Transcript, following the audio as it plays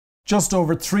Just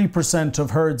over 3%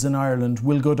 of herds in Ireland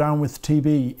will go down with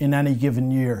TB in any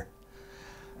given year.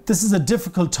 This is a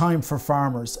difficult time for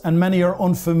farmers, and many are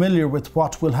unfamiliar with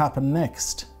what will happen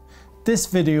next. This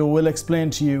video will explain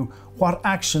to you what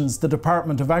actions the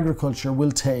Department of Agriculture will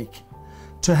take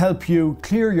to help you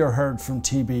clear your herd from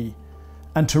TB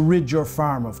and to rid your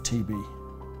farm of TB.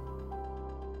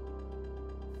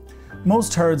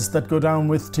 Most herds that go down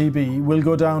with TB will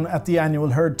go down at the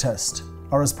annual herd test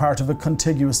or as part of a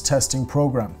contiguous testing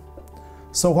program.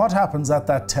 So what happens at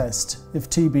that test if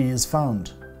TB is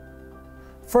found?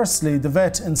 Firstly, the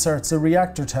vet inserts a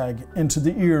REACTOR tag into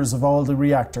the ears of all the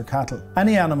REACTOR cattle.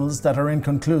 Any animals that are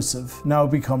inconclusive now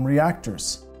become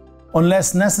REACTORs.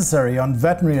 Unless necessary on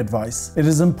veterinary advice, it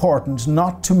is important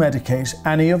not to medicate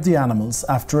any of the animals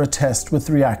after a test with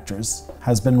REACTORs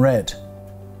has been read.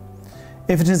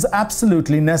 If it is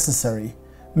absolutely necessary,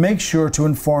 make sure to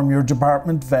inform your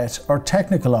department vet or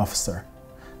technical officer.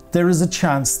 There is a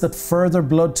chance that further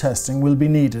blood testing will be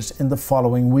needed in the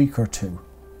following week or two.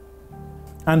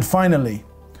 And finally,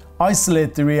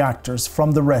 isolate the REACTORs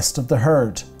from the rest of the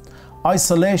herd.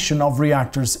 Isolation of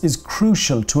REACTORs is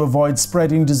crucial to avoid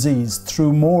spreading disease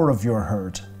through more of your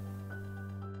herd.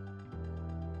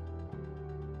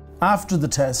 After the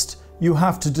test, you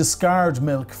have to discard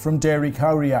milk from dairy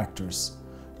cow REACTORs.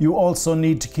 You also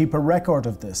need to keep a record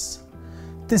of this.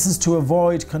 This is to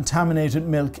avoid contaminated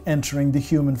milk entering the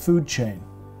human food chain.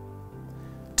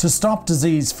 To stop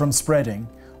disease from spreading,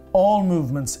 all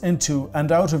movements into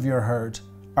and out of your herd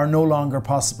are no longer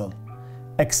possible,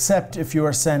 except if you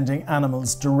are sending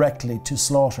animals directly to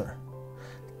slaughter.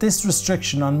 This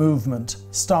restriction on movement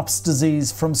stops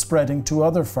disease from spreading to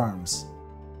other farms.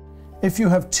 If you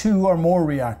have 2 or more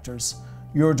REACTORs,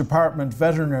 your department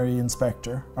veterinary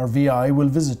inspector, or VI, will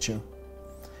visit you.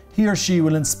 He or she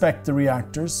will inspect the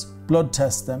REACTORs, blood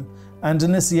test them, and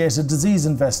initiate a disease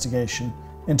investigation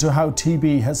into how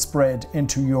TB has spread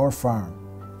into your farm.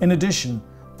 In addition,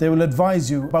 they will advise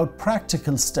you about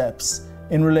practical steps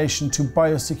in relation to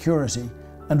biosecurity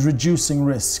and reducing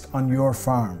risk on your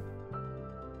farm.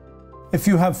 If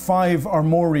you have 5 or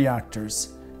more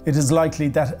REACTORs, it is likely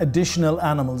that additional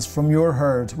animals from your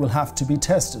herd will have to be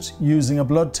tested using a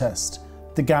blood test,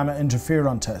 the gamma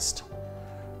interferon test.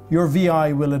 Your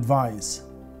VI will advise.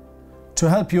 To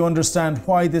help you understand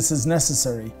why this is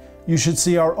necessary, you should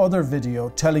see our other video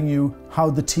telling you how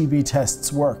the TB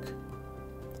tests work.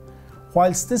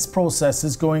 Whilst this process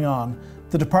is going on,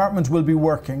 the department will be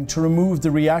working to remove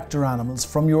the REACTOR animals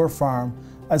from your farm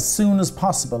as soon as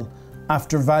possible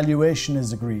after valuation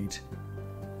is agreed.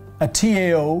 A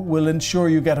TAO will ensure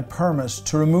you get a permit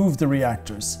to remove the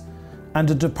REACTORs, and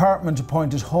a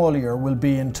department-appointed haulier will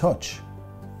be in touch.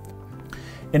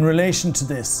 In relation to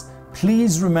this,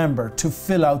 please remember to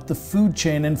fill out the Food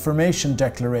Chain Information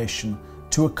Declaration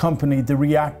to accompany the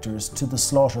REACTORs to the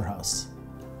slaughterhouse.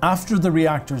 After the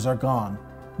REACTORs are gone,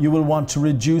 you will want to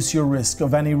reduce your risk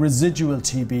of any residual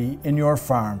TB in your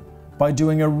farm by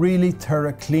doing a really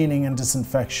thorough cleaning and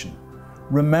disinfection.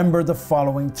 Remember the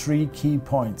following 3 key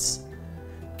points.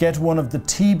 Get one of the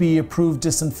TB-approved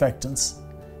disinfectants,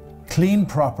 clean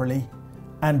properly,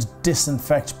 and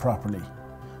disinfect properly.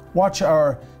 Watch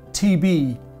our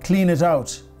TB Clean It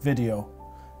Out video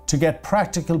to get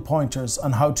practical pointers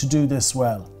on how to do this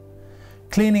well.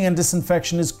 Cleaning and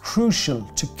disinfection is crucial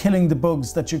to killing the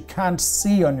bugs that you can't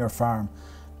see on your farm,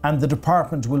 and the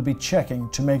department will be checking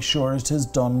to make sure it is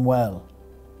done well.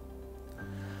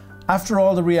 After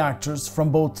all the REACTORs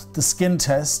from both the skin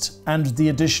test and the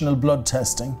additional blood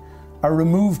testing are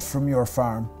removed from your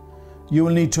farm, you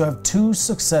will need to have 2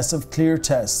 successive clear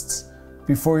tests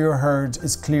before your herd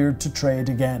is cleared to trade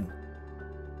again.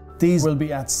 These will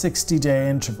be at 60-day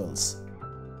intervals.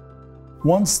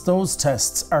 Once those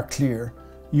tests are clear,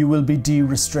 you will be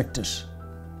de-restricted.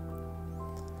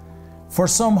 For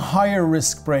some higher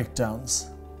risk breakdowns,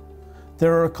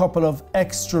 there are a couple of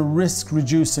extra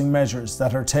risk-reducing measures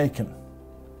that are taken.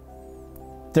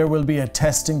 There will be a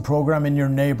testing program in your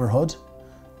neighbourhood.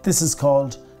 This is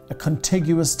called a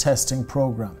contiguous testing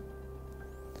program.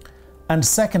 And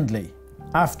secondly,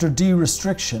 after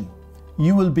de-restriction,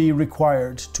 you will be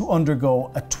required to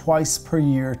undergo a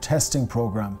twice-per-year testing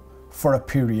program for a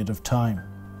period of time.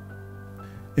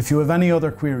 If you have any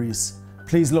other queries,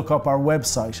 please look up our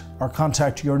website or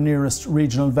contact your nearest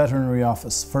regional veterinary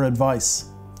office for advice.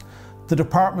 The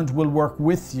department will work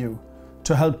with you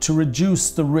to help to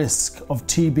reduce the risk of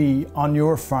TB on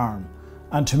your farm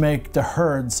and to make the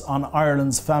herds on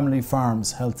Ireland's family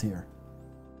farms healthier.